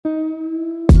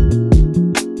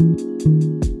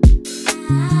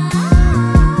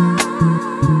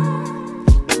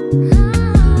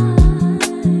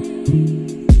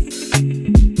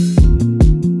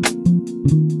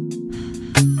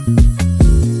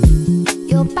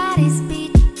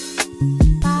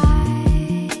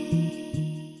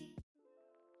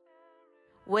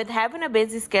With having a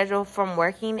busy schedule from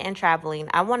working and traveling,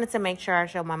 I wanted to make sure I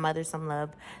show my mother some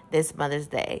love this Mother's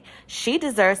Day. She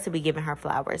deserves to be given her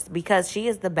flowers because she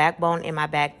is the backbone in my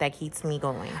back that keeps me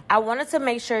going. I wanted to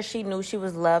make sure she knew she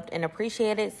was loved and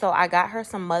appreciated, so I got her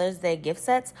some Mother's Day gift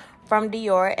sets from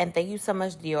Dior, and thank you so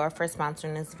much, Dior, for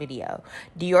sponsoring this video.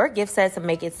 Dior gift sets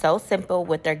make it so simple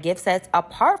with their gift sets,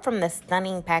 apart from the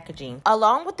stunning packaging.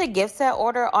 Along with the gift set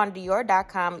order on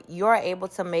Dior.com, you are able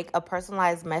to make a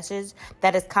personalized message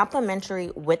that is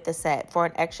complimentary with the set for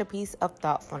an extra piece of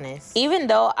thoughtfulness. Even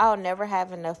though I'll never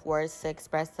have enough words to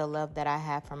express the love that I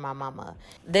have for my mama,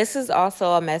 this is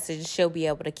also a message she'll be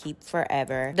able to keep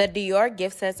forever. The Dior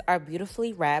gift sets are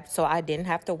beautifully wrapped, so I didn't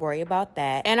have to worry about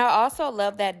that. And I also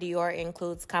love that Dior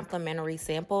includes complimentary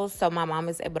samples, so my mom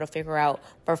is able to figure out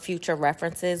for future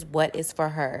references what is for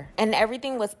her. And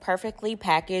everything was perfectly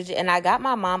packaged, and I got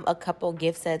my mom a couple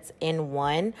gift sets in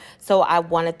one, so I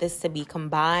wanted this to be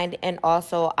combined, and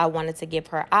also I wanted to give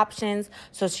her options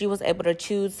so she was able to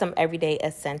choose some everyday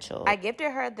essentials. I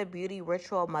gifted her the Beauty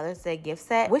Ritual Mother's Day gift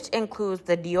set, which includes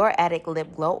the Dior Addict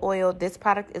Lip Glow Oil. This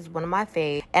product is one of my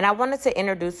faves, and I wanted to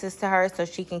introduce this to her so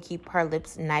she can keep her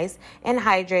lips nice and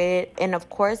hydrated, and of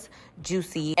course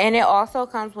juicy. And it also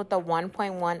comes with a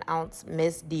 1.1 ounce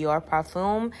Miss Dior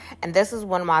perfume, and this is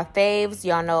one of my faves.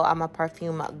 Y'all know I'm a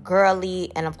perfume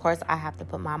girly, and of course I have to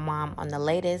put my mom on the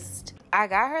latest. I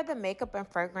got her the Makeup and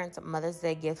Fragrance Mother's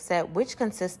Day gift set, which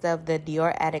consists of the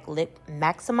Dior Addict Lip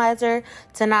Maximizer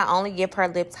to not only give her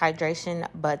lips hydration,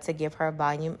 but to give her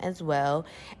volume as well.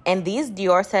 And these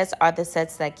Dior sets are the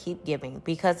sets that keep giving,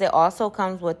 because it also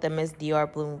comes with the Miss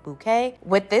Dior Bloom Bouquet.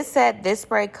 With this set, this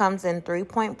spray comes in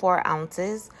 3.4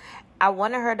 ounces. I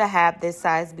wanted her to have this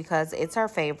size because it's her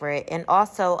favorite, and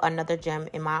also another gem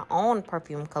in my own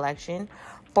perfume collection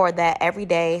for that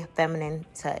everyday feminine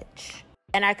touch.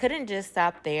 And I couldn't just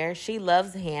stop there. She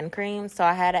loves hand cream, so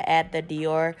I had to add the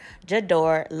Dior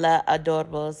J'adore Les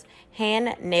Adorables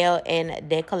Hand, Nail, and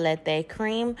Décolleté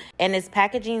Cream. And its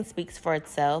packaging speaks for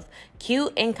itself.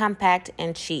 Cute and compact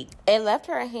and chic. It left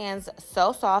her hands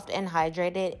so soft and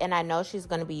hydrated, and I know she's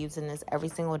going to be using this every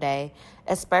single day,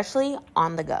 especially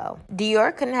on the go.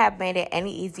 Dior couldn't have made it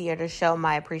any easier to show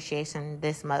my appreciation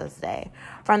this Mother's Day.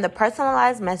 From the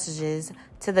personalized messages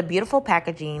to the beautiful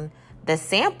packaging, the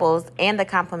samples, and the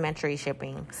complimentary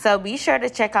shipping. So be sure to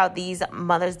check out these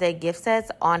Mother's Day gift sets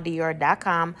on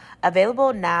Dior.com,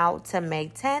 available now to May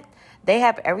 10th. They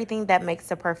have everything that makes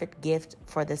the perfect gift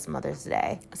for this Mother's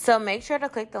Day. So make sure to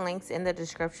click the links in the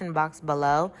description box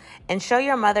below and show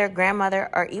your mother, grandmother,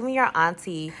 or even your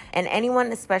auntie and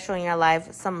anyone special in your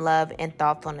life some love and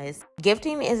thoughtfulness.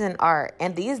 Gifting is an art,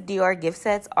 and these Dior gift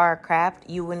sets are a craft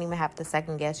you wouldn't even have to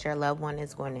second guess your loved one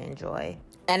is going to enjoy.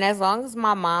 And as long as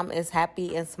my mom is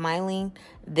happy and smiling,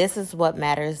 this is what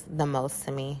matters the most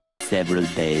to me. Several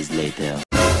days later.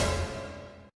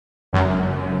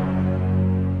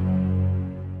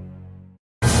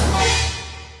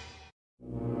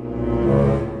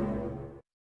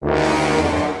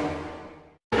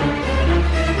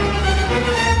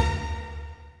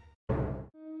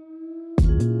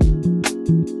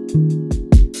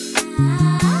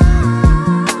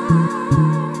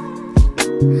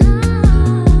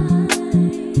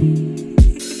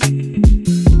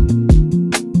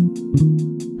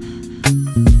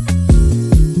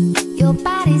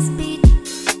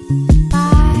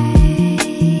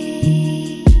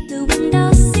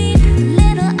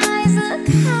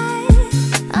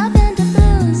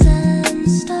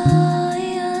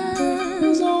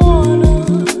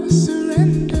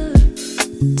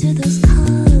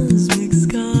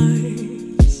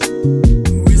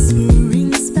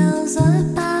 Whispering spells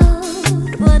about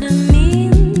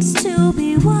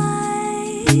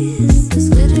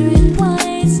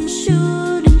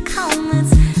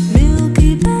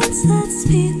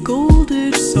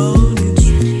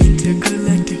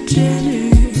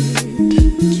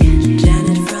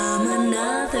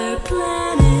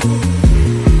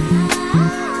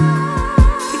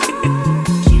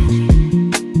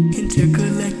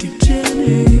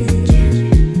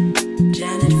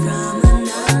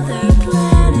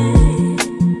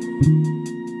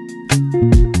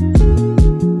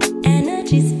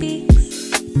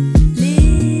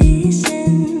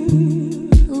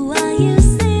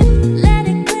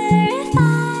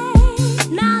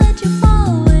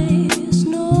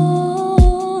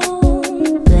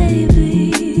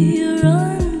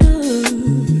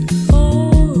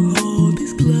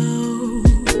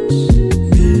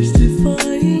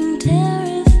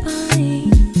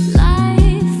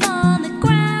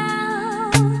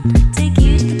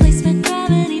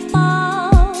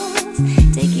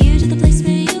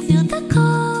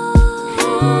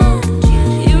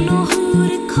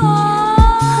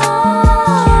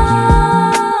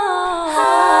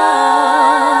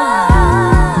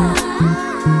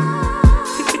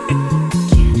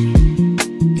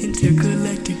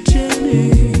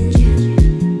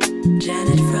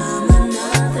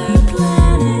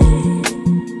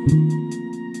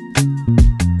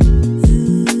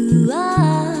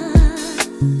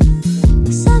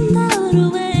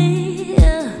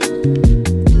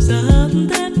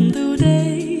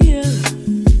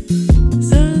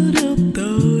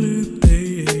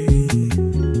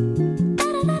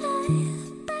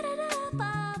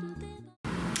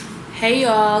Hey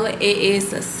y'all, it is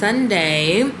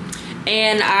Sunday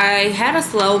and I had a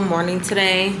slow morning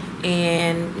today,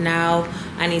 and now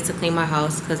I need to clean my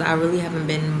house because I really haven't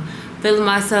been feeling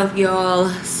myself, y'all.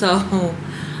 So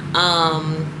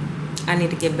I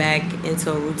need to get back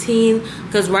into a routine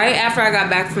because right after I got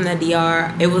back from the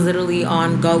DR, it was literally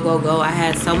on go go go. I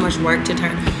had so much work to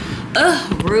turn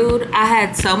rude. I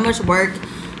had so much work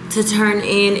to turn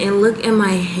in, and look at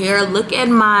my hair, look at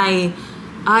my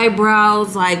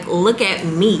eyebrows, like look at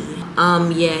me.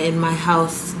 Yeah, and my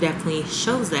house definitely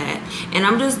shows that. And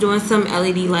I'm just doing some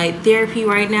LED light therapy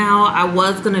right now. I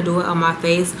was gonna do it on my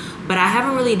face, but I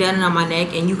haven't really done it on my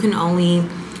neck, and you can only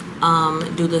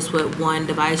do this with one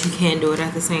device. You can't do it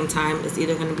at the same time. It's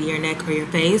either gonna be your neck or your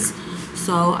face.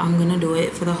 So I'm gonna do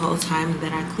it for the whole time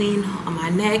that I clean on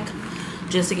my neck,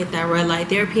 just to get that red light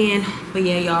therapy in. But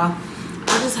yeah, y'all,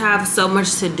 I just have so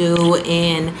much to do.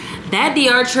 And that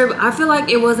DR trip, I feel like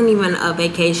it wasn't even a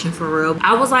vacation for real.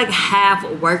 I was like half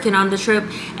working on the trip,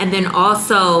 and then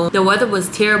also the weather was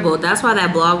terrible. That's why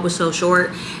that vlog was so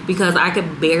short, because I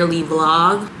could barely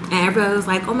vlog, and everybody was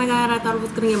like, oh my god, I thought it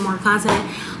was gonna get more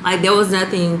content. Like there was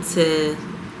nothing to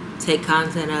take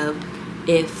content of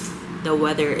if the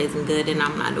weather isn't good and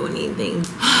I'm not doing anything.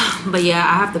 But yeah,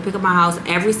 I have to pick up my house.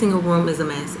 Every single room is a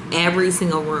mess. Every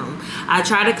single room. I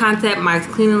tried to contact my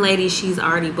cleaning lady. She's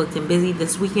already booked and busy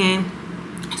this weekend.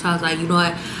 So I was like, you know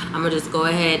what? I'm gonna just go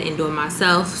ahead and do it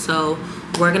myself. So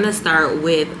we're gonna start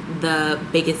with the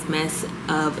biggest mess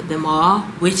of them all,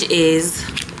 which is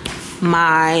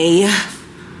my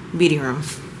beauty room.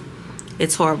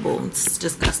 It's horrible. It's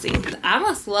disgusting. I'm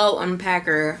a slow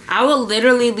unpacker. I will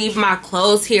literally leave my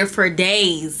clothes here for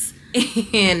days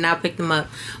and not pick them up.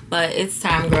 But it's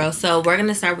time, girl. So we're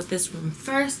gonna start with this room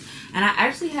first. And I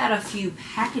actually had a few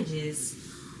packages.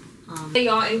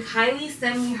 Y'all, and Kylie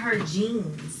sent me her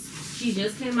jeans. She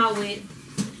just came out with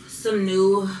some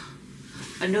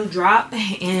a new drop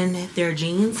in their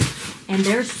jeans, and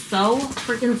they're so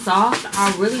freaking soft.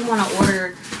 I really want to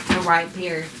order the right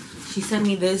pair. She sent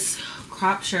me this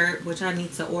crop shirt, which I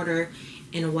need to order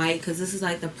in white, because this is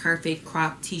like the perfect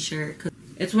crop t-shirt.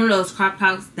 It's one of those crop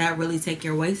tops that really take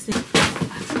your waist in. I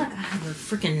feel like I have a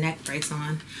freaking neck brace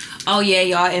on. Oh yeah,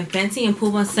 y'all, and Fenty and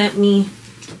Puma sent me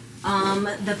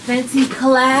the Fenty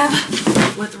collab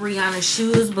with Rihanna's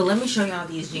shoes. But let me show y'all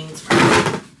these jeans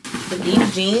first. But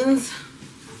these jeans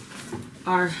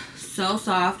are so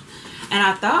soft, and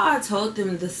I thought I told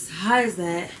them the size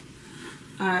that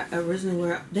I originally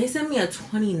were. They sent me a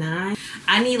 29.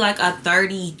 I need like a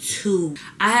 32.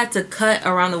 I had to cut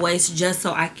around the waist just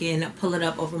so I can pull it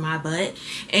up over my butt,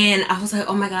 and I was like,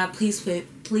 oh my god, please fit,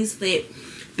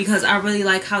 because I really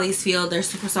like how these feel. They're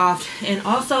super soft. And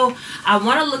also I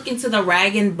want to look into the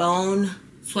rag and bone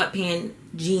sweatpant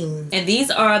jeans, and these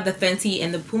are the Fenty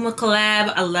and the Puma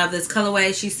collab. I love this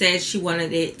colorway. She said she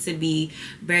wanted it to be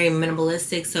very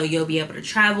minimalistic, so you'll be able to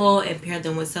travel and pair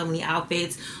them with so many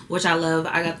outfits, which I love.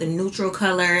 I got the neutral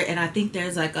color, and I think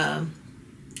there's like a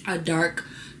dark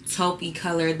taupey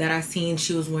color that I seen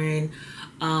she was wearing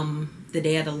the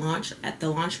day of the launch, at the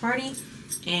launch party.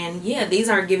 And yeah, these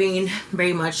are giving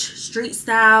very much street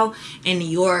style in New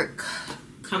York,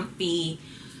 comfy,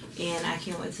 and I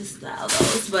can't wait to style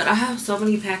those. But I have so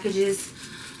many packages.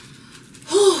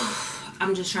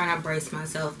 I'm just trying to brace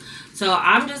myself. So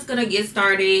I'm just gonna get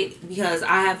started because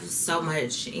I have so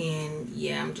much, and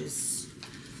yeah, I'm just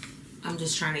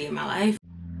trying to get my life.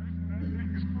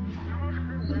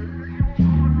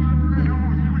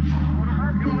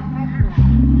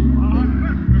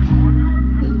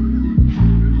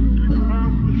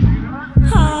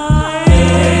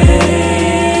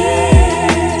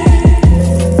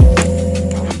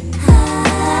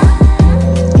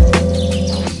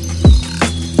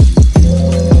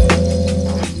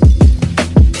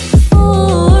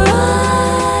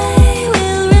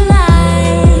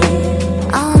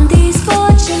 On these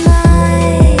fortunate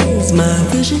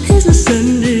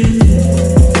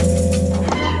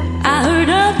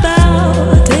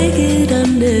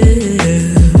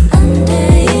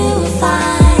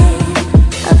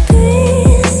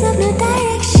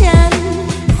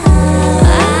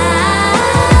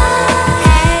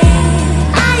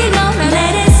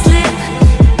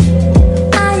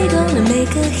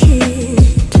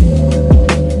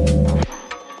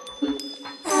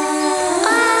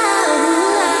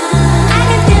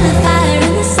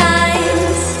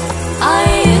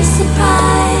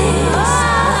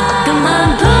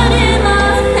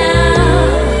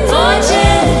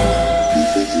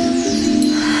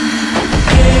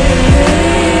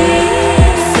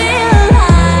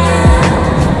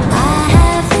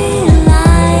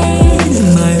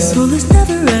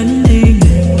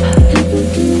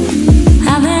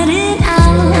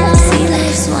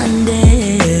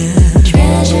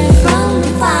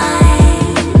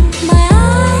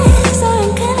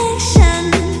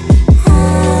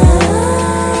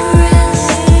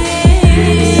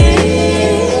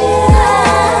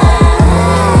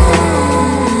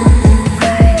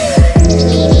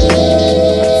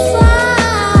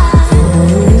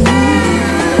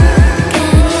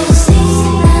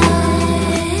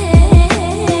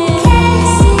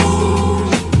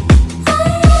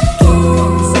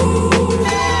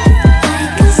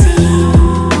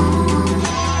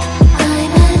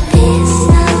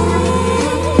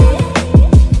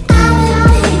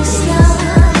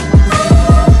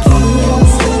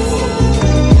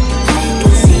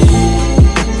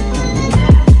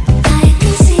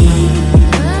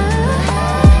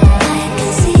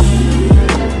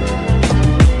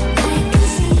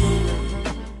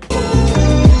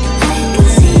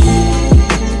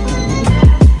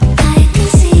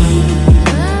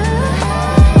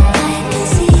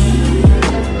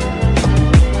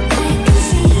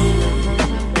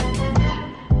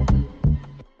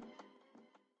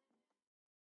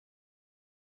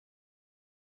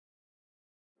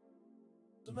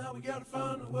Somehow we gotta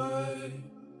find a way.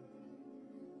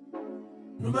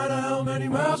 No matter how many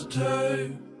miles it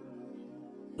take.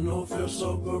 I know it feels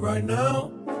so good right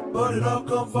now, but it all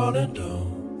come falling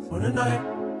down. When the night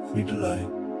meet the light,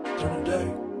 turn the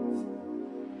day.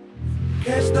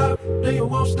 Can't stop, then you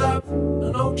won't stop.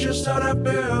 I know just how that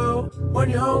feel.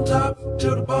 When you're on top,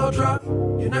 till the ball drop.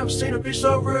 You never seen it be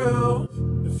so real.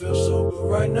 It feels so good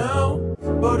right now,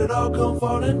 but it all come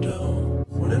falling down.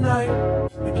 When the night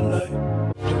meet the light,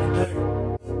 turn the day.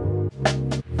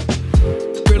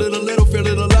 Feel it a little, feel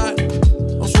it a lot.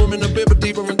 I'm swimming a bit, but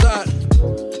deeper in thought.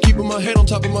 Keeping my head on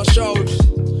top of my shoulders.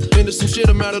 Into some shit,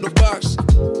 I'm out of the box.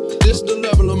 This is the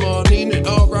level I'm on. Needing it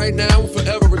all right now,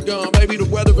 forever it's gone. Baby, the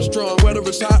weather is strong, whether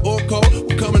it's hot or cold.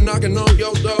 We're coming knocking on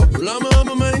your door. Well,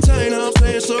 I'ma maintain how I'm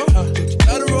staying so high.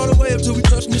 Gotta roll the way up till we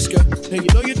touching the sky. And you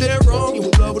know you're dead wrong, you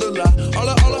in love with a lie. All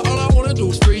I wanna do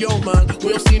is free your mind. We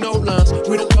don't see no lines,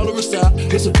 we don't color a side.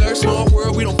 It's a very small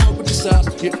world, we don't fuck with the size.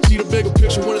 Yeah, see the bigger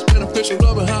picture when it's beneficial.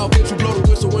 Loving how it you blow the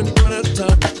whistle when you run out of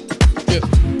time. Yeah,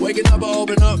 waking up, I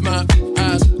open up my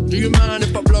eyes. Do you mind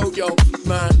if I blow your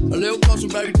mind? A little closer,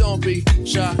 baby, don't be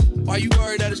shy. Why you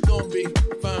worried that it's gonna be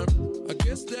fine? I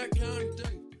guess that kind of day.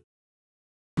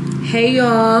 Hey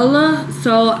y'all,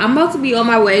 so I'm about to be on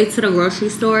my way to the grocery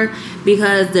store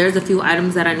because there's a few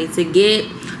items that I need to get.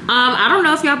 I don't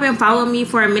know if y'all been following me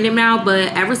for a minute now,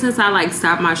 but ever since I like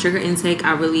stopped my sugar intake,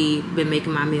 I really been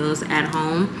making my meals at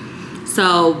home.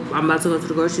 So I'm about to go to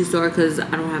the grocery store because I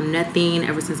don't have nothing.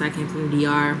 Ever since I came from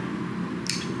DR,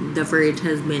 the fridge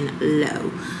has been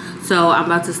low. So I'm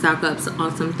about to stock up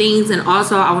on some things. And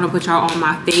also I want to put y'all on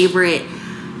my favorite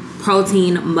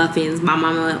protein muffins my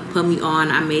mama put me on.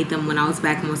 I made them when I was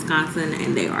back in Wisconsin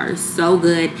and they are so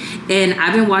good. And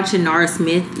I've been watching Nara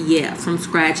Smith, from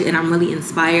scratch, and I'm really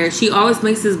inspired. She always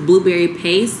makes this blueberry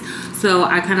paste, so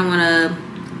I kind of want to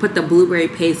put the blueberry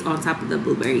paste on top of the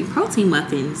blueberry protein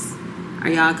muffins. Are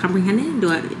y'all comprehending?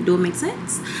 Do it make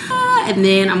sense? And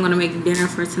then I'm gonna make dinner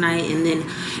for tonight, and then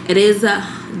it is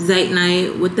date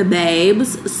night with the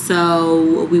babes.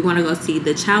 So we want to go see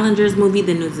the Challengers movie,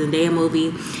 the new Zendaya movie.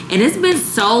 And it's been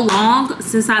so long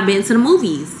since I've been to the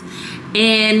movies.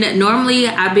 And normally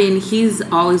he's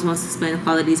always wants to spend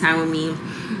quality time with me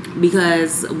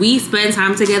because we spend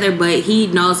time together, but he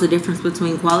knows the difference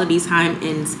between quality time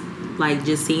and like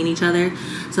just seeing each other.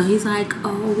 So he's like,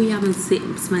 oh, we haven't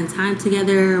spent time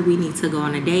together, we need to go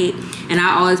on a date. And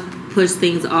I always push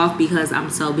things off because I'm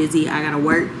so busy, I gotta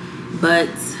work. But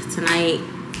tonight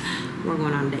we're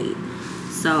going on a date,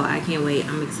 so I can't wait.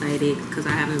 I'm excited because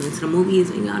I haven't been to the movies,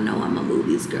 and y'all know I'm a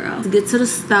movies girl. Let's get to the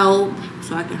stove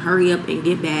so I can hurry up and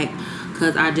get back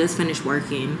because I just finished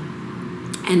working.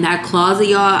 And that closet,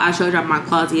 y'all, I showed y'all my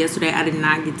closet yesterday. I did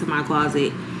not get to my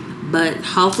closet, but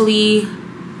hopefully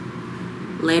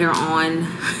later on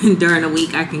during the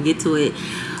week I can get to it.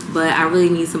 But I really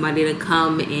need somebody to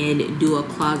come and do a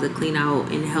closet clean out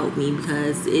and help me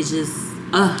because it's just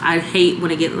I hate when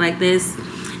it gets like this,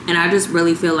 and I just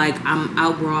really feel like I'm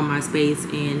outgrowing my space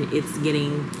and it's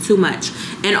getting too much.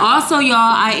 And also, y'all,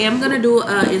 I am gonna do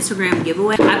an Instagram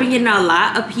giveaway. I've been getting a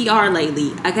lot of PR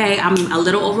lately, okay? I'm a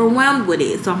little overwhelmed with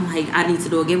it, so I'm like, I need to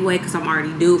do a giveaway because I'm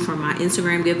already due for my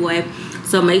Instagram giveaway.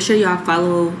 So make sure y'all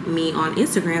follow me on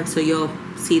Instagram so you'll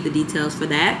see the details for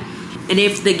that. And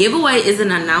if the giveaway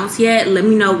isn't announced yet, let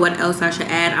me know what else I should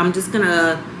add. I'm just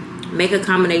gonna make a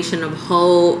combination of a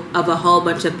whole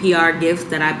bunch of PR gifts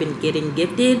that I've been getting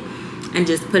gifted and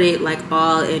just put it like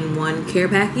all in one care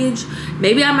package.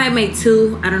 Maybe I might make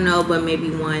two, I don't know, but maybe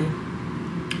one.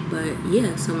 But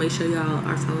yeah, so make sure y'all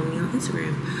are following me on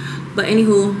Instagram. But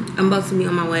anywho, I'm about to be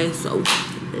on my way, so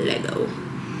let go.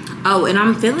 Oh, and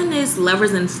I'm feeling this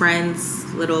Lovers and Friends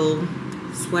little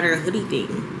sweater hoodie thing.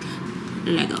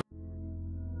 Let go.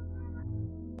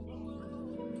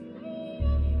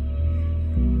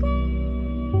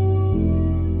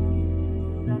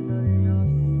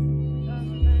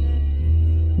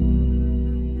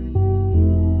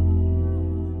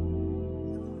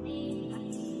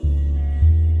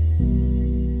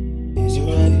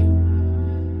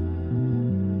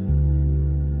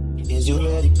 Is you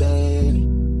ready, baby?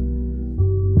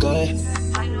 Good.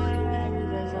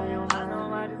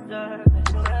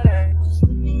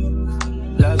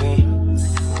 Loving.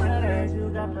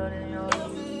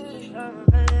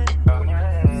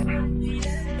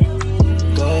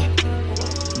 Good.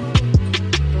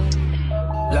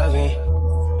 Loving.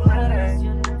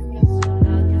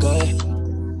 Good.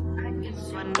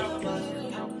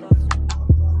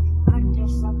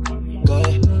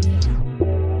 Good.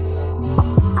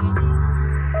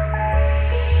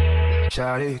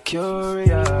 Shawty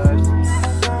curious.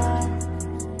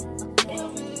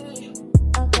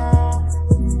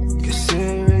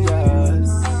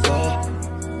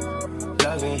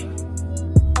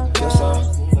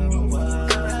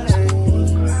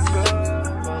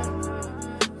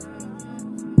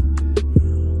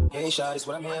 shot is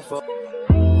what I'm here for.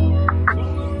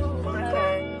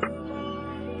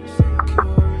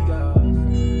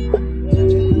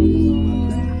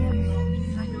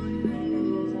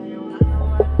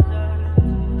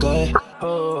 Good,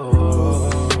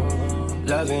 oh,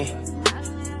 loving,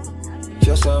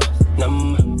 feel so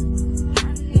numb.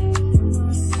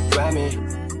 Grab me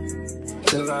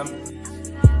till I'm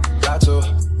about to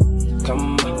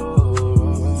come.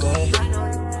 Good,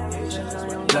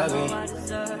 loving,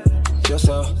 feel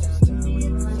so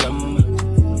numb.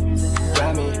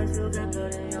 Grab me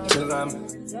till I'm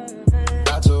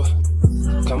about to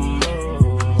come.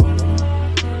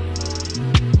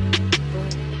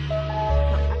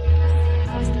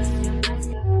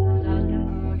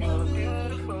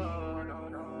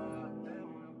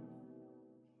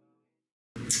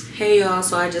 Hey y'all,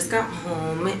 so I just got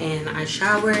home and I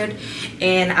showered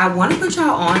and I want to put y'all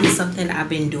on something I've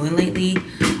been doing lately.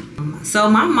 So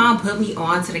my mom put me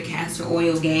on to the castor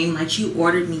oil game. Like, she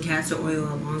ordered me castor oil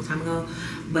a long time ago,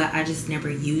 but I just never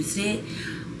used it.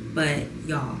 But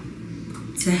y'all,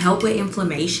 to help with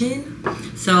inflammation,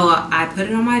 so I put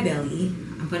it on my belly,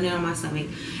 I'm putting it on my stomach,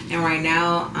 and right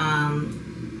now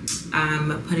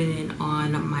I'm putting it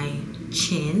on my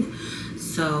chin.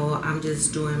 So I'm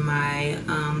just doing my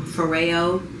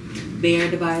Foreo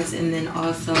Bare device and then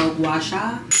also Gua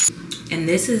Sha. And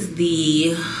this is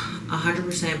the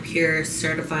 100% pure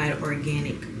certified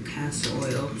organic castor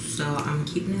oil. So I'm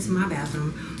keeping this in my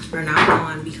bathroom from now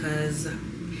on because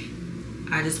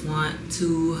I just want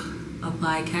to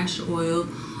apply castor oil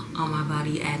on my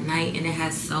body at night, and it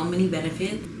has so many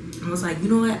benefits. I was like, you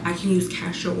know what, I can use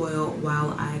castor oil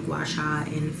while I Gua Sha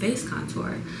and face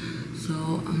contour. So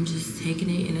I'm just taking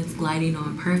it and it's gliding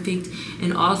on perfect.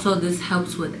 And also this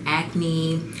helps with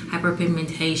acne,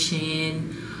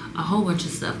 hyperpigmentation, a whole bunch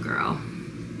of stuff, girl.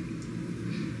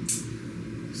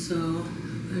 So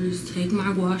I just take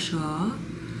my Gua Sha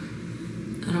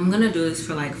and I'm gonna do this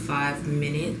for like 5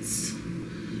 minutes.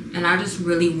 And I just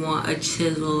really want a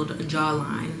chiseled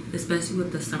jawline, especially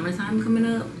with the summertime coming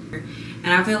up.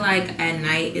 And I feel like at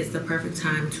night is the perfect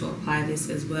time to apply this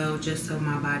as well, just so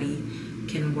my body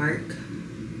can work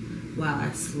while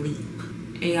I sleep.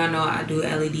 And y'all know I do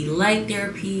LED light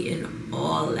therapy and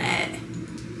all that.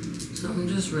 So I'm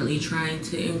just really trying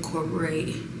to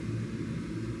incorporate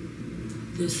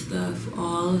this stuff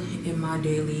all in my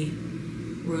daily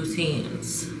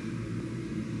routines.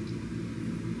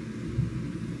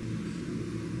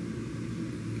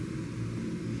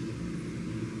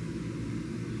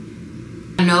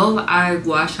 I know I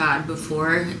Gua Sha'd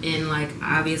before, and like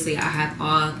obviously I have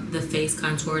all the face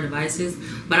contour devices,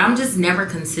 but I'm just never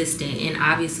consistent, and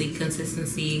obviously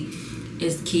consistency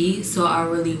is key. So I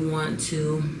really want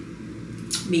to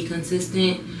be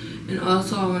consistent, and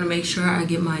also I want to make sure I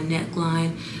get my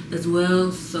neckline as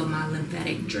well, so my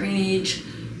lymphatic drainage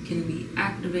can be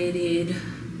activated.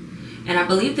 And I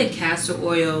believe the castor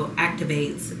oil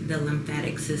activates the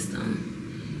lymphatic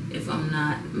system, if I'm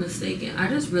not mistaken. I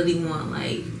just really want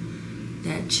like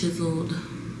that chiseled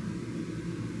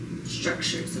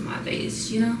structures in my face,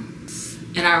 you know?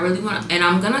 And I really want to, and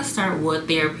I'm gonna start wood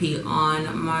therapy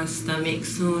on my stomach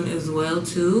soon as well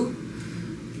too.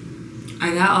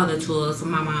 I got all the tools.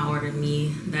 My mom ordered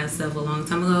me that stuff a long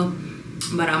time ago,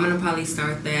 but I'm gonna probably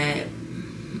start that.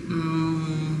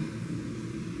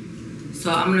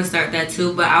 So I'm gonna start that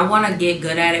too, but I want to get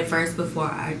good at it first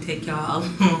before I take y'all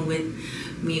along with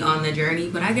me on the journey.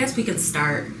 But I guess we can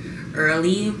start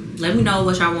early. Let me know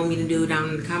what y'all want me to do down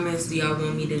in the comments. Do y'all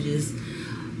want me to just,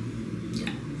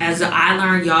 as I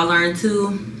learn, y'all learn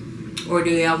too, or do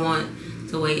y'all want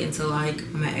to wait until like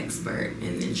I'm an expert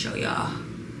and then show y'all?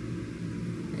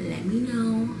 Let me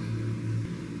know.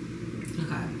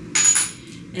 Okay,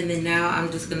 and then now I'm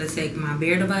just gonna take my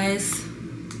Bare device.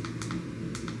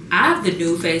 I have the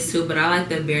New Face too, but I like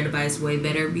the Bare device way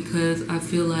better because I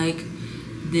feel like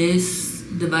this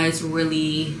device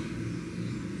really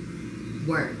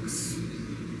works.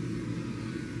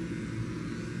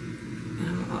 And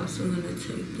I'm also gonna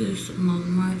take this along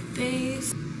my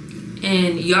face.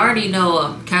 And you already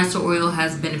know castor oil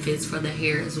has benefits for the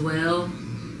hair as well,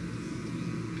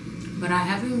 but I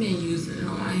haven't been using it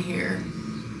on my hair.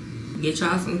 Get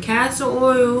y'all some castor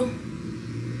oil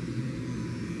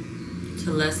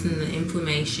to lessen the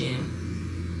inflammation.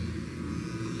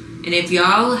 And if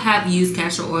y'all have used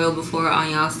castor oil before on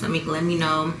y'all stomach, let me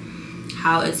know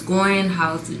how it's going,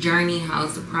 how's the journey,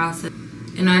 how's the process.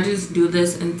 And I just do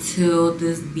this until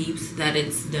this beeps that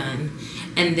it's done.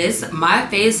 And this, my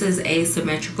face is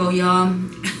asymmetrical, y'all.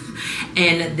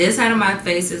 And this side of my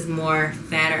face is more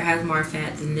fatter, has more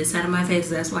fat than this side of my face.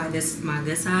 That's why this is my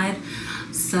good side.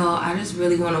 So I just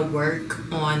really want to work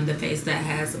on the face that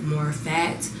has more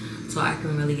fat, so I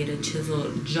can really get a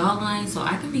chiseled jawline, so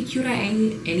I can be cute at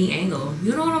any angle.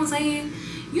 You know what I'm saying?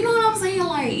 You know what I'm saying?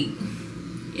 Like,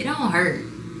 it don't hurt.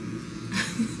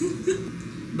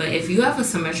 But if you have a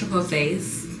symmetrical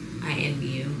face, I envy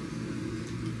you.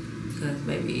 Because,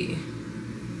 baby,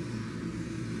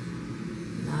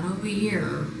 not over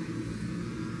here.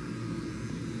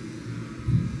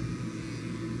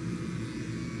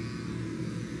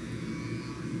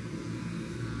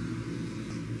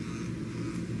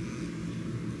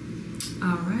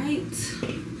 Alright,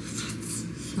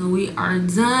 so we are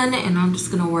done, and I'm just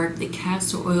gonna work the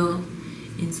castor oil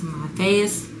into my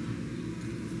face,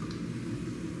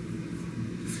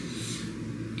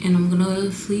 and I'm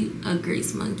gonna sleep a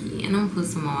grace monkey, and I'm gonna put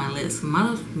some on my lips. My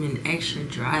lips have been extra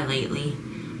dry lately,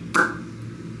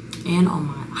 and on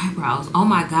my eyebrows. Oh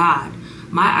my god,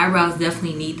 my eyebrows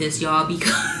definitely need this, y'all,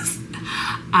 because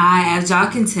as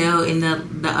y'all can tell in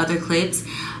the other clips,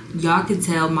 y'all can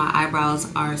tell my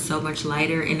eyebrows are so much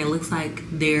lighter, and it looks like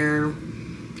they're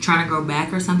trying to grow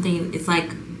back or something. It's like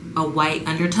a white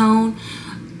undertone,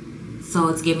 so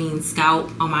it's giving scalp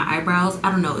on my eyebrows.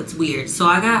 I don't know, it's weird. So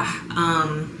I got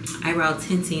eyebrow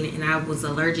tinting, and I was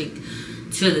allergic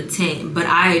to the tint, but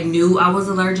I knew I was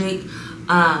allergic.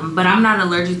 But I'm not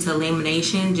allergic to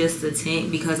lamination, just the tint,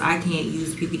 because I can't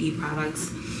use PPD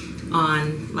products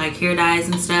on like hair dyes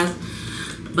and stuff.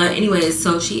 But anyways,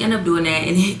 so she ended up doing that,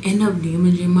 and it ended up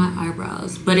damaging my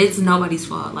eyebrows. But it's nobody's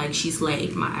fault. Like, she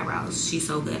slayed my eyebrows. She's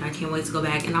so good. I can't wait to go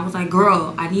back. And I was like,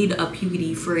 girl, I need a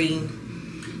PPD free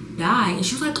dye. And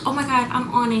she was like, oh my god,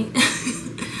 I'm on it.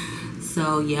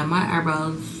 So yeah, my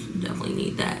eyebrows definitely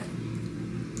need that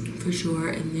for sure.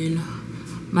 And then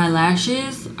my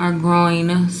lashes are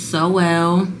growing so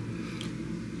well.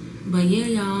 But yeah,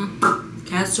 y'all,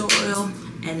 castor oil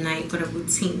at night for the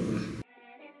routine.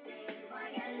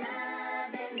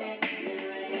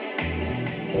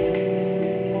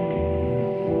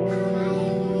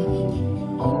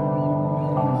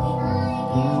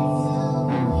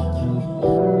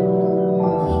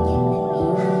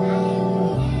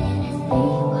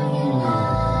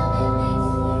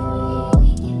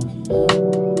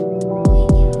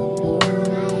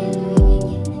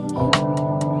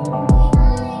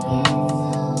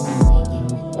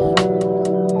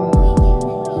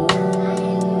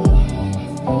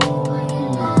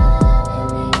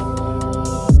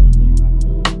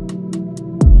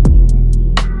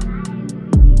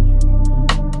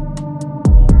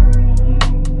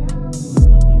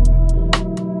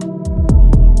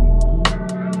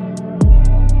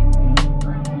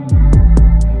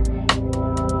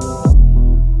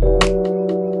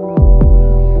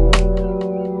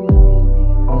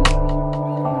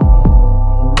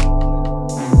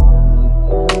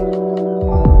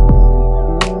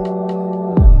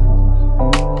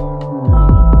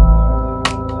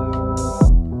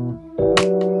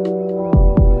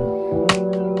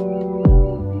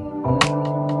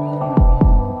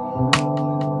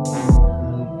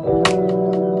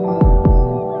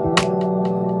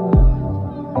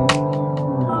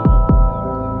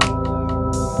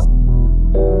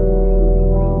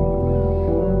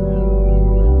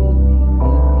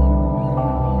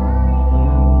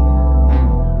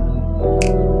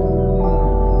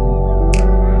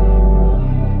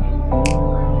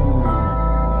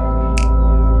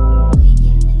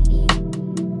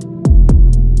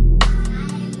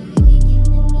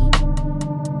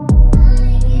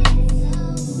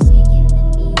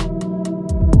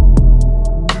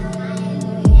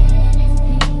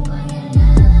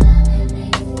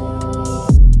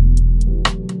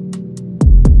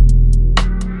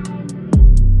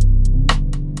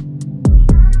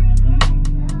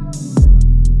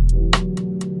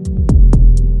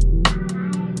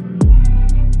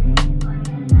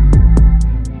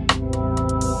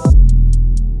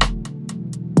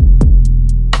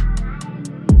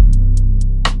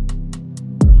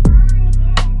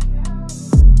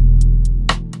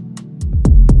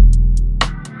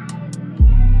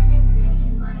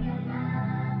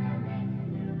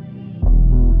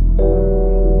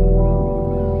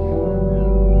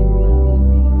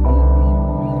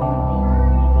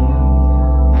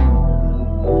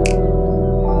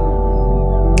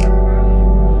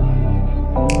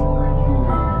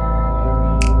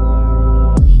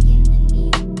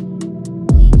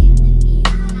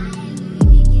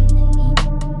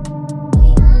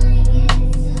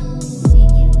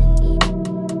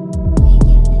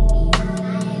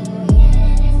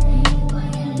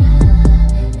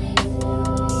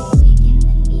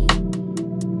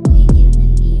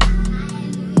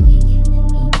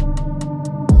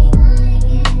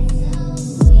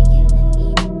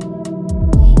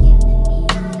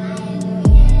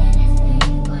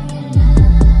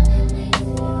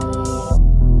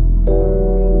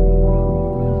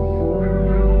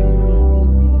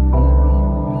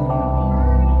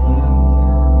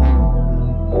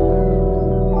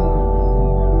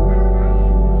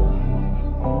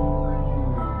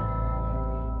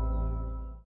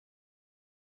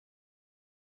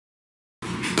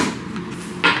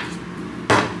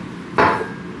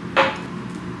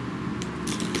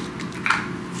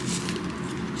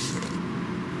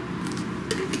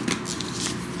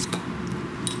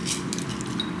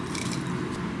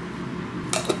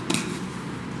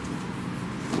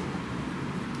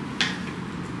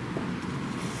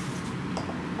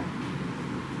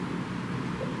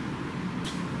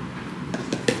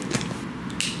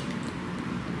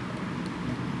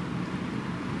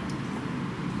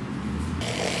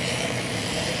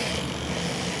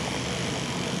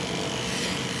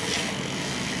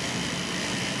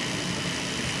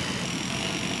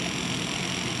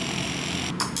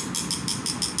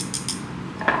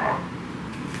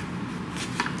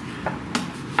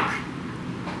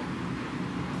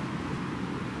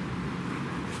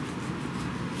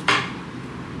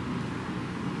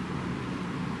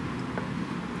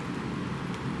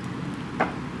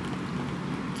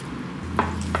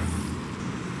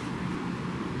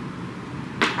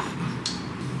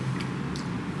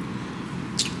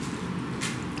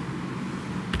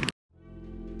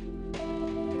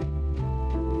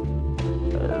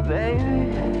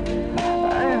 Baby, I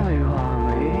know you want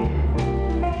me.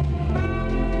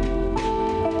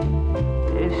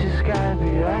 It's just gotta be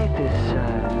right this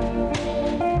time.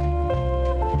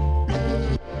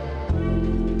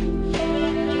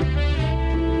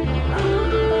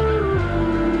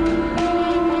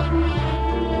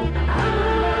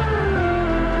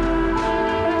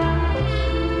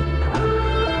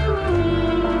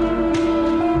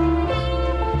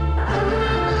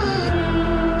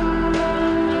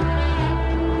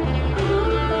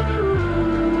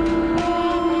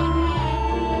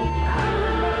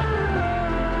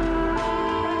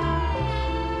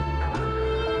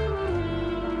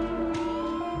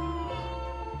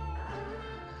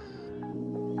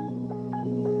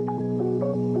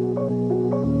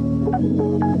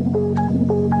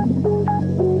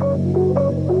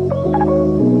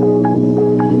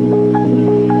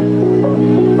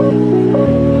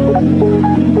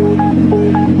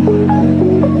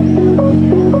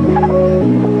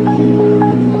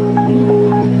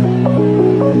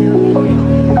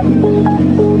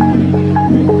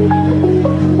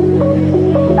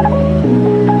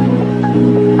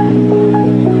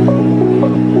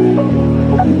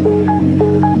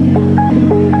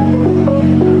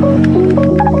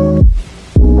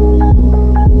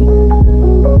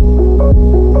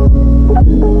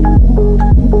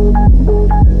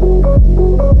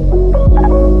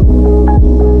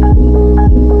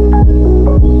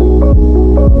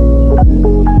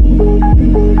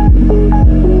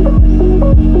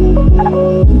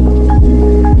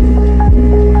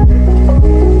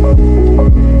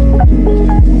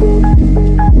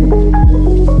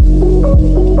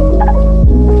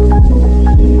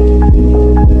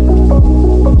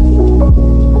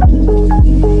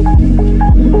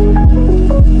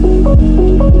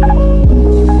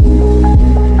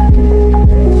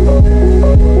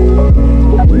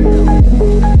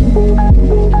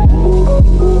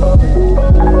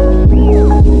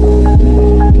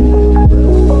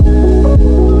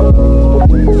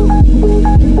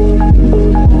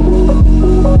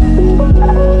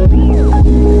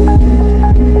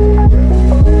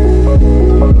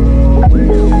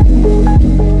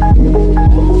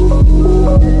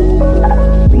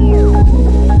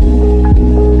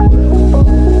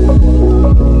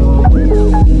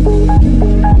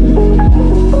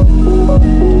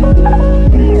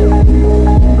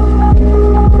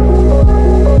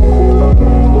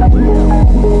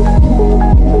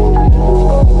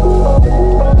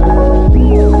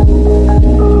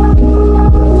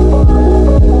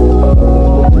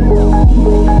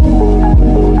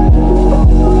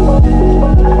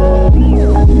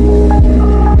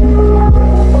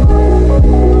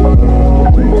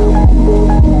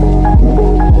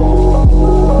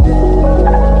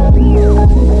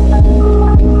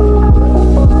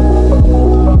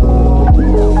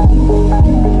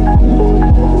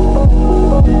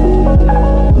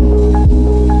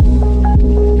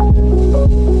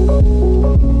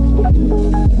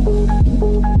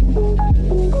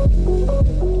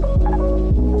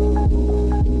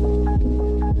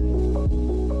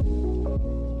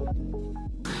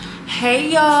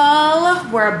 Hey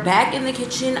y'all, we're back in the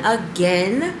kitchen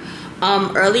again.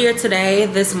 Earlier today,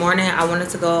 this morning, I wanted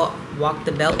to go walk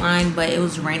the Beltline, but it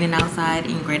was raining outside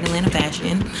in Great Atlanta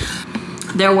Fashion.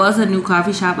 There was a new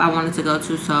coffee shop I wanted to go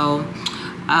to, so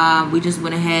we just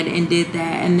went ahead and did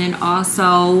that. And then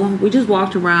also we just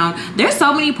walked around. There's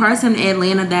so many parts in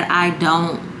Atlanta that I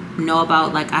don't know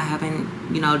about, like I haven't,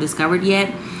 you know, discovered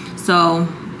yet. So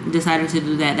decided to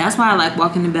do that. That's why I like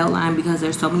walking the Beltline, because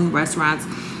there's so many restaurants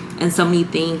and so many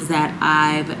things that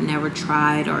I've never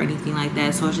tried or anything like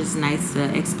that. So it's just nice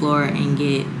to explore and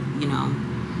get, you know,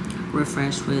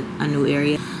 refreshed with a new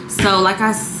area. So like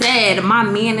I said, my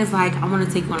man is like, I want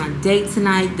to take you on a date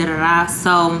tonight,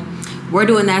 so we're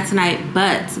doing that tonight.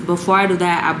 But before I do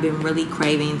that, I've been really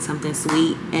craving something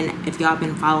sweet, and if y'all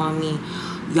been following me,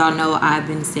 y'all know I've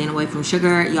been staying away from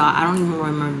sugar. Y'all, I don't even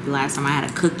remember the last time I had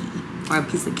a cookie or a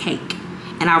piece of cake.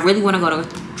 And I really want to go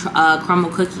to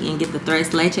Crumble Cookie and get the tres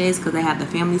leches because they have the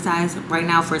family size right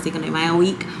now for Cinco de Mayo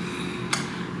week.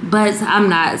 But I'm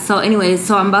not. So anyways,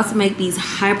 so I'm about to make these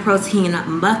high protein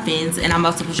muffins, and I'm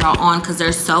about to put y'all on because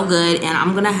they're so good, and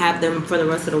I'm gonna have them for the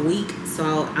rest of the week.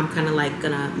 So I'm kind of like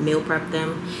gonna meal prep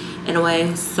them in a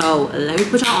way. So let me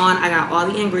put y'all on. I got all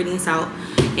the ingredients out,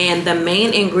 and the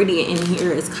main ingredient in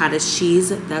here is cottage cheese.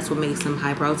 That's what makes them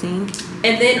high protein.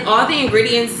 And then all the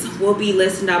ingredients will be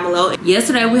listed down below.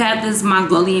 Yesterday we had this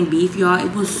Mongolian beef, y'all.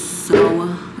 It was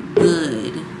so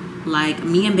good. Like,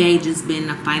 me and Bae just been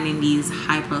finding these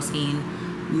high protein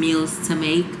meals to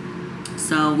make.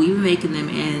 So we've been making them,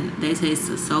 and they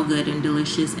taste so good and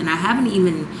delicious. And I don't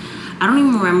even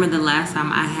remember the last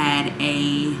time I had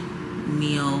a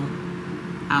meal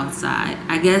outside.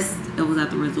 I guess it was at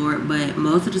the resort, but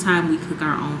most of the time we cook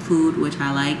our own food, which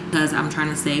I like because I'm trying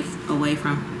to stay away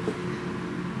from.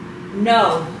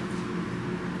 No.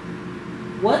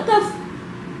 What the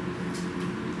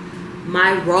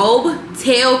my robe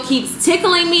tail keeps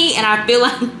tickling me, and I feel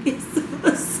like it's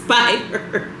a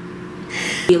spider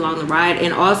along the ride.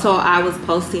 And also I was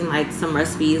posting like some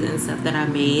recipes and stuff that I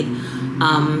made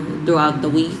throughout the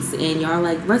weeks, and y'all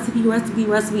like recipe.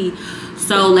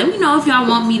 So let me know if y'all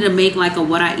want me to make like a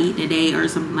what I eat in a day or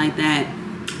something like that,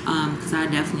 because I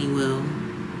definitely will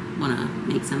want to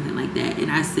make something like that.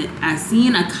 And I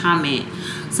seen a comment,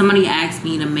 somebody asked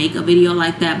me to make a video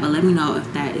like that, but let me know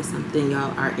if that is something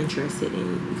y'all are interested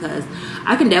in, because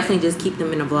I can definitely just keep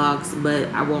them in the vlogs, but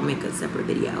I won't make a separate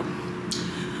video.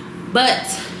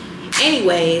 But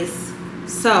anyways,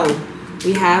 so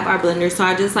we have our blender. So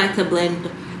I just like to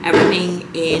blend everything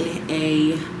in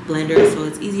a blender so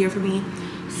it's easier for me.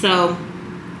 So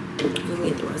let me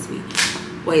get the recipe.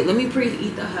 Wait, let me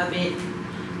preheat the oven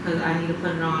because I need to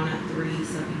put it on at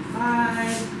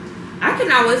 375. I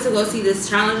cannot wait to go see this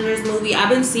Challengers movie. I've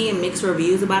been seeing mixed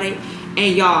reviews about it,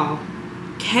 and y'all,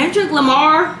 Kendrick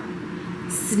Lamar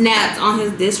snapped on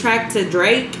his diss track to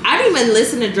Drake. I didn't even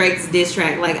listen to Drake's diss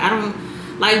track. Like, I don't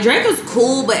like, Drake is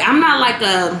cool, but I'm not like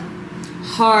a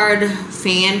hard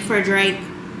fan for Drake.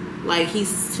 Like,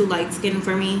 he's too light skinned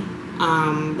for me.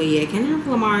 But yeah, Kendrick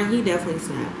Lamar, he definitely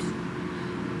snapped.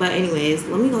 But anyways,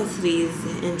 let me go to these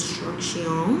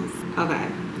instructions. Okay,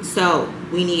 so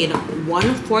we need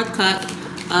 1/4 cup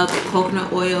of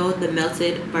coconut oil, the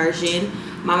melted version.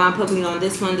 My mom put me on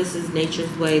this one. This is Nature's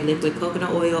Way liquid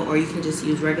coconut oil, or you can just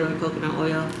use regular coconut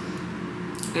oil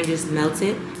and just melt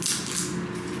it.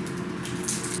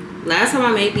 Last time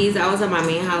I made these, I was at my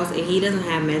main house, and he doesn't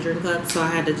have measuring cups, so I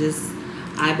had to just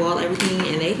eyeball everything,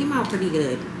 and they came out pretty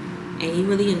good, and he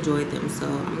really enjoyed them, so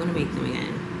I'm gonna make them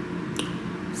again.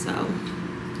 So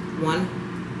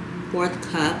 1/4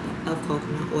 cup of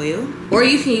coconut oil, or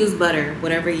you can use butter,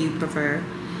 whatever you prefer.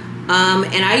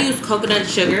 And I use coconut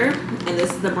sugar, and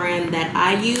this is the brand that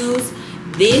I use.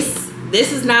 This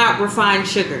is not refined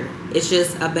sugar. It's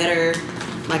just a better,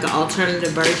 like an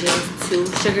alternative version to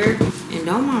sugar. And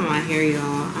don't mind my hair,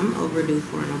 y'all. I'm overdue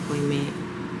for an appointment,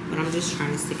 but I'm just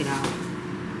trying to stick it out.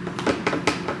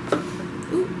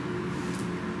 Ooh.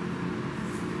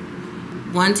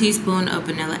 1 teaspoon of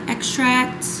vanilla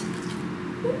extract.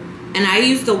 And I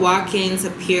use the Watkins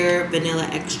Pure Vanilla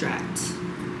Extract.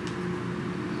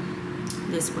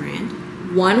 This brand.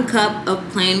 1 cup of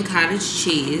plain cottage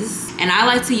cheese. And I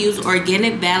like to use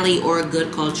Organic Valley or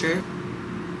Good Culture.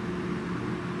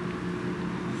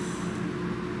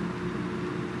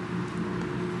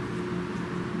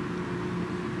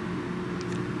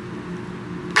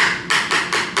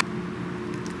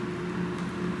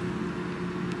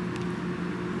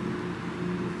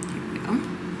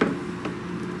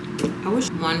 I wish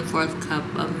 1/4 cup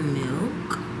of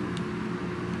milk,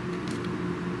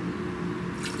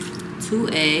 2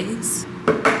 eggs.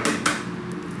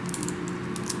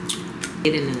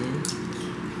 Get in there.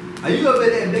 Are you over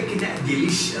there making that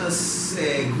delicious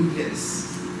goodness?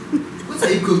 What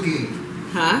are you cooking?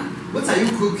 Huh? What are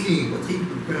you cooking? What are you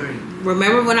preparing?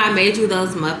 Remember when I made you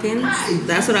those muffins? Right.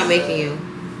 That's what I'm making you.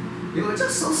 You were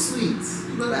just so sweet.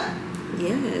 You know that?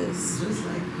 Yes. Just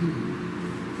like you.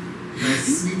 My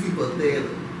sweetie potato.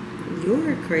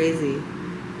 You're crazy.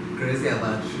 Crazy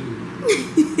about you.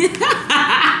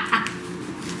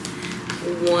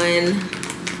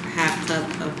 1/2 cup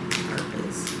of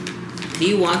purpose. Do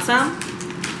you want some?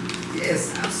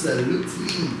 Yes,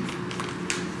 absolutely.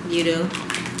 You do?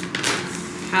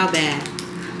 How bad?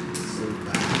 So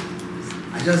bad.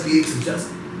 I just need to just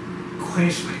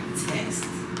quench my test.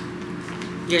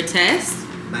 Your test?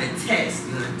 My test.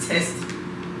 You know, I'm testing.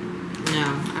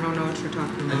 No, I don't know what you're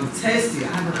talking about. I'm testing.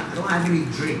 I don't have any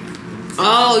drink.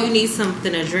 Oh, you need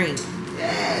something to drink.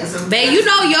 Yeah, some. Babe, you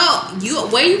know, you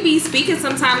where you be speaking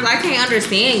sometimes I can't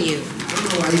understand you. I don't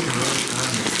know why you can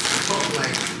understand me. I talk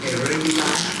like a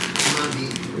regular human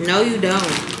being. No, you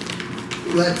don't.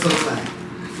 Who I talk like?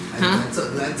 Huh? I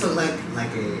talk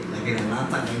like an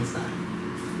Atlanta gangster.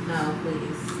 No,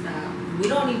 please stop.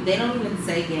 They don't even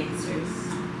say gangsters.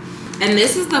 And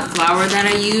this is the flour that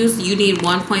I use. You need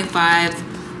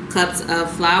 1.5 cups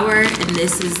of flour, and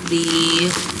this is the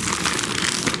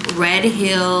Red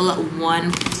Hill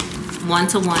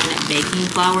 1-to-1 baking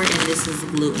flour, and this is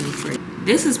gluten free.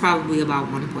 This is probably about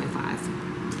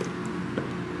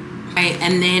 1.5. Right,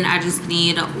 and then I just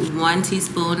need 1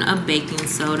 teaspoon of baking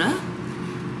soda.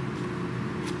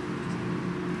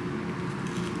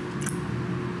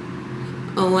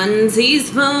 One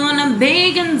teaspoon of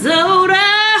baking soda.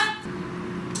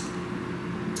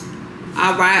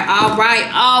 All right.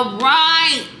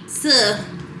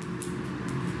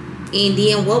 And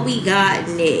then what we got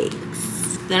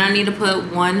next? Then I need to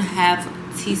put 1/2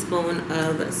 teaspoon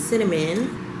of cinnamon.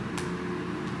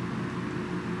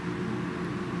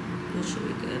 That should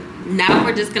be good. Now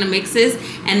we're just gonna mix this,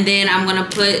 and then I'm gonna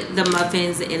put the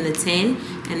muffins in the tin,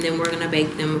 and then we're gonna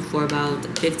bake them for about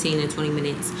 15 to 20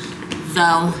 minutes.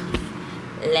 So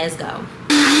let's go.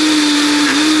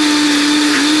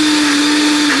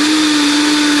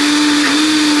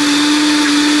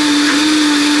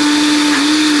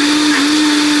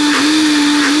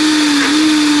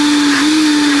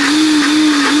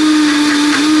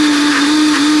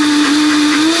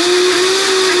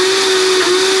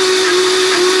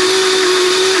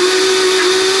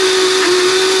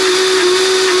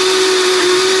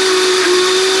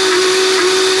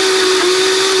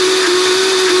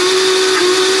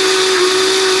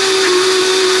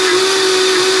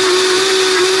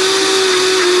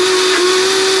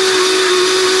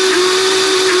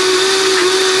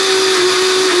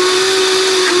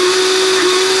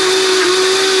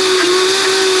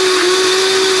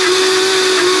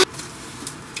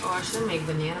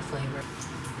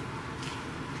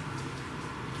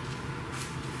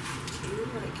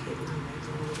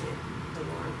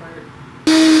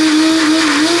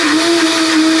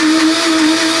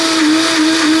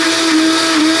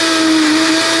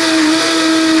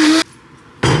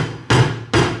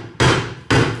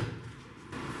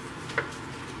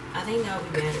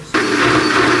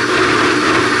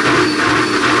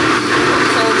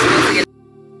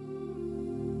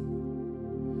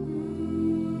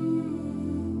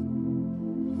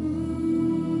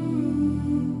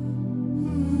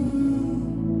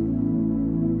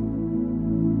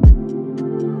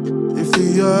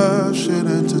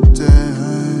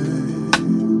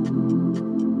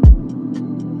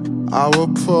 Our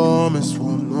promise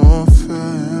will not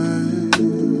fade.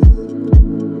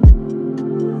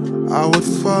 I would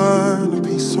find a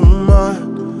peace of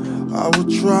mind. I would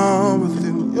drown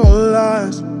within your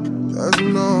lies. There's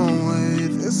no way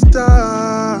this dies.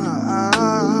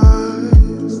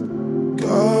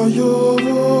 Girl, you're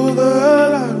all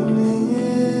that I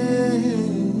need.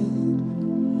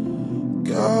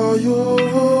 Girl,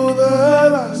 you're all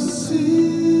that I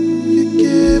see. You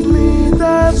give me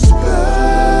that special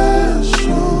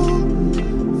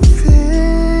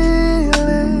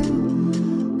feeling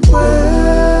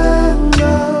when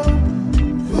I'm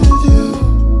with you.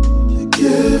 You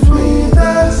give me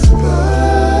that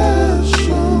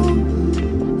special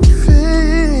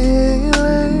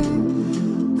feeling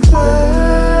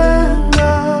when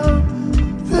I'm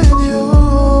with you.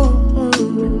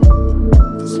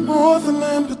 There's more than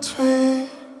in between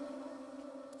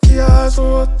the eyes and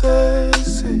what they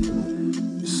see.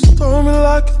 You stole me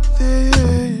like a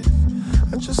thief,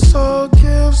 and your soul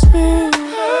gives me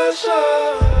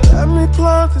pleasure. Let me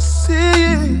plant the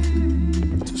seed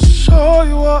to show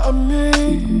you what I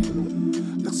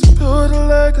mean. Let's build a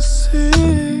legacy,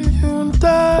 you and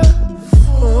I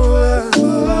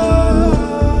forever.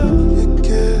 You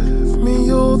give me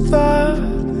all that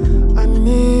I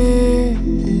need.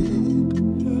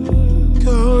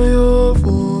 Girl, you're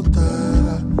all that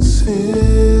I see.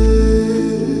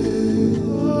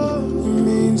 You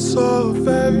mean so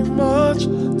very much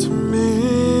to me.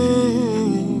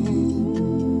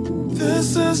 This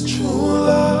is true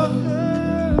love,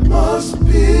 must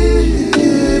be.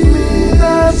 Give me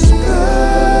that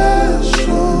special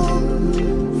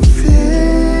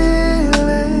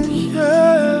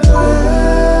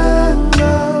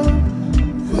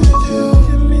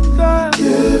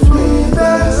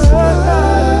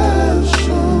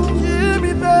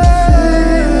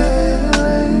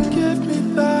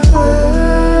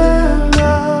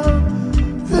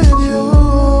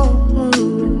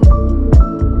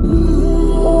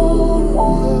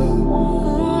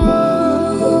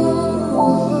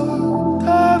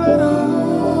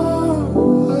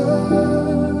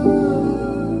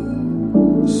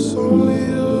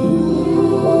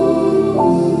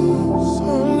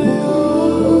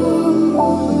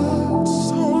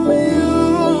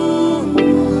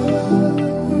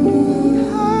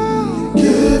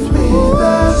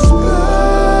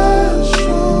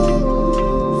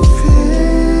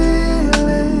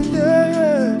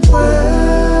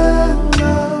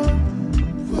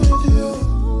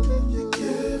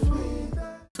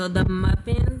So the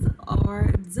muffins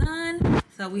are done.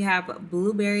 So we have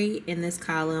blueberry in this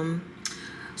column,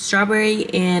 strawberry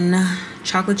and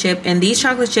chocolate chip, and these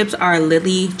chocolate chips are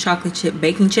Lily chocolate chip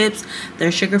baking chips.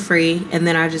 They're sugar free, and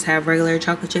then I just have regular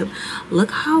chocolate chip.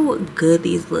 Look how good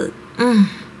these look.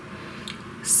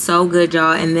 So good,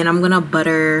 y'all. And then I'm gonna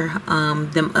butter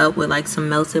them up with like some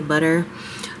melted butter.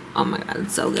 Oh my god,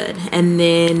 it's so good. And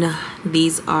then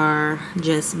these are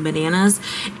just bananas,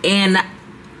 and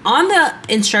on the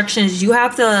instructions you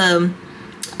have to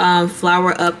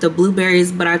flour up the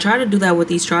blueberries, but I tried to do that with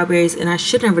these strawberries and I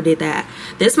should never did that.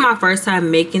 This is my first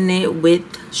time making it with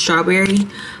strawberry,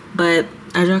 but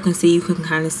as y'all can see, you can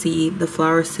kind of see the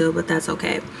flour still, but that's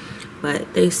okay.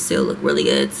 But they still look really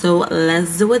good. So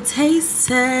let's do a taste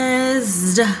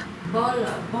test.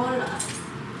 Bola,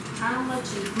 how much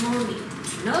is money?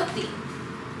 Nothing.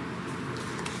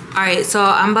 Alright, so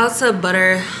I'm about to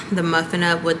butter the muffin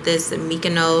up with this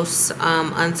Mykonos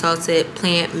unsalted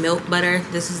plant milk butter.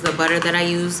 This is the butter that I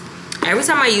use. Every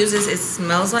time I use this, it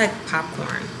smells like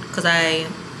popcorn because I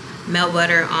melt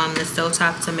butter on the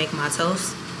stovetop to make my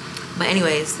toast. But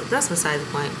anyways, that's beside the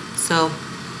point. So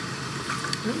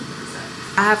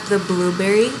I have the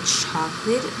blueberry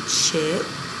chocolate chip.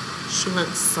 She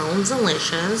looks so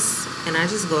delicious. And I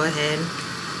just go ahead and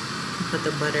put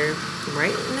the butter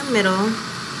right in the middle.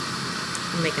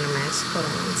 I'm making a mess. Hold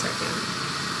on 1 second.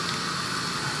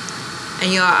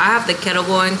 And y'all, I have the kettle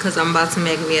going because I'm about to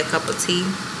make me a cup of tea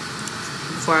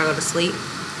before I go to sleep.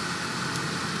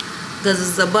 Because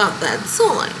it's about that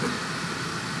time.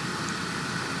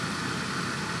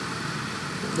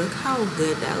 Look how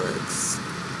good that looks.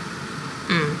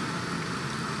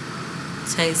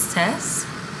 Taste test.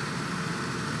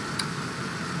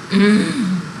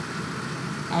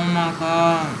 Oh my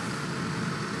god.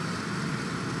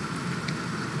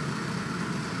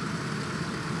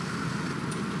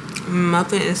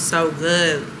 Muffin is so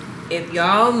good. If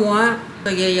y'all want, so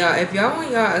yeah, y'all, if y'all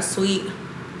want y'all a sweet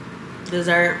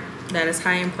dessert that is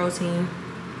high in protein,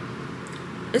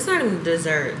 it's not even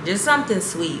dessert, just something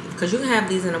sweet, because you can have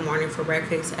these in the morning for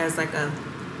breakfast as like a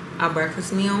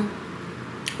breakfast meal,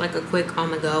 like a quick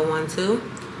on the go one too.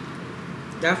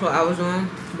 That's what I was doing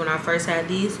when I first had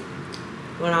these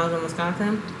when I was in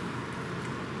Wisconsin.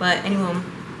 But anyway,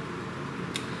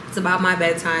 it's about my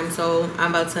bedtime, so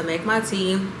I'm about to make my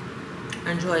tea,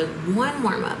 enjoy one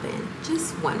more muffin,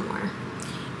 just one more,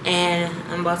 and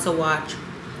I'm about to watch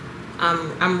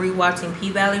I'm rewatching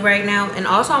P-Valley right now, and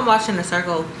also I'm watching The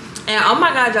Circle. And oh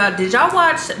my god, y'all, did y'all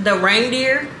watch The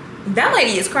Reindeer? That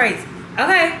lady is crazy,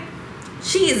 okay?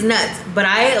 She is nuts. But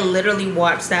I literally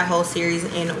watched that whole series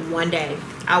in one day.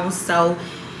 I was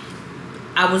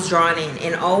drawn in,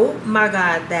 and oh my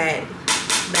god, that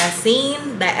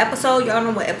scene, that episode, y'all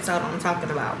know what episode I'm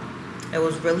talking about. It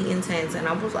was really intense, and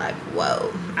I was like,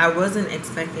 whoa, I wasn't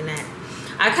expecting that.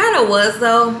 I kind of was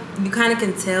though. You kind of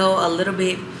can tell a little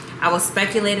bit. I was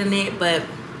speculating it, but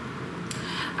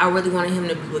I really wanted him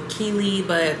to be with Keely,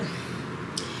 but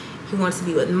he wants to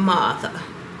be with Martha.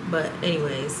 But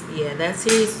anyways, yeah, that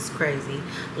series is crazy.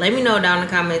 Let me know down in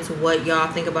the comments what y'all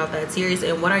think about that series,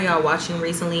 and what are y'all watching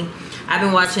recently. I've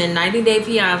been watching 90 Day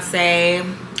Fiance,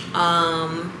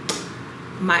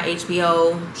 my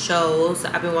HBO shows.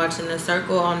 I've been watching The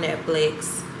Circle on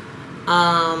Netflix.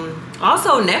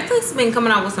 Also, Netflix has been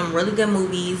coming out with some really good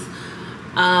movies.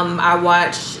 I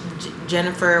watched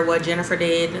Jennifer, What Jennifer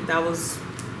Did. That was,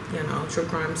 you know, true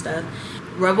crime stuff.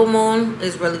 Rebel Moon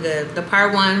is really good. The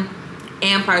part 1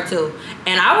 and part 2.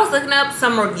 And I was looking up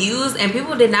some reviews, and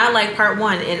people did not like part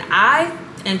 1, and I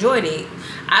enjoyed it.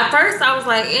 At first I was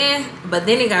like, eh, but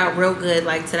then it got real good,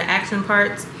 like to the action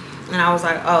parts, and I was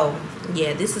like, oh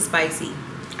yeah, this is spicy.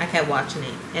 I kept watching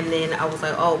it, and then I was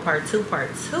like, oh, part 2,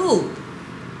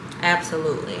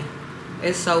 absolutely.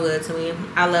 It's so good to me.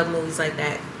 I love movies like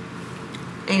that.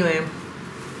 Anyway,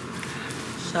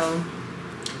 so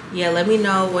yeah, let me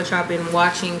know what y'all been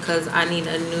watching, because I need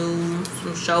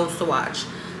some shows to watch.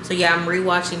 So yeah, I'm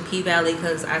rewatching P-Valley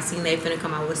because I seen they finna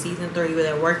come out with season 3 where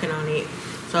they're working on it.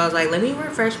 So I was like, let me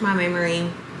refresh my memory,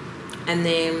 and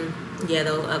then yeah,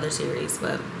 those other series.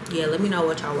 But yeah, let me know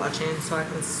what y'all watching so I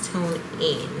can tune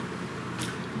in.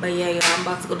 But yeah, y'all, I'm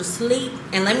about to go to sleep,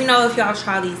 and let me know if y'all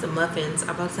try these muffins. I'm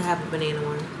about to have a banana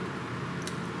one.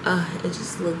 It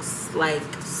just looks like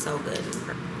so good.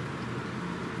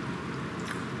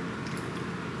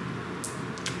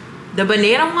 The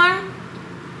banana one,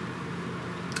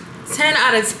 10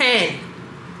 out of 10.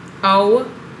 Oh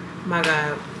my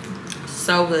god,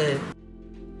 so good.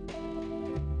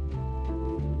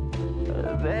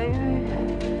 Baby,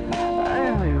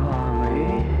 I know you want me.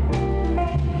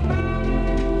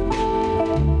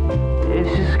 It's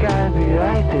just gotta be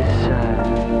right this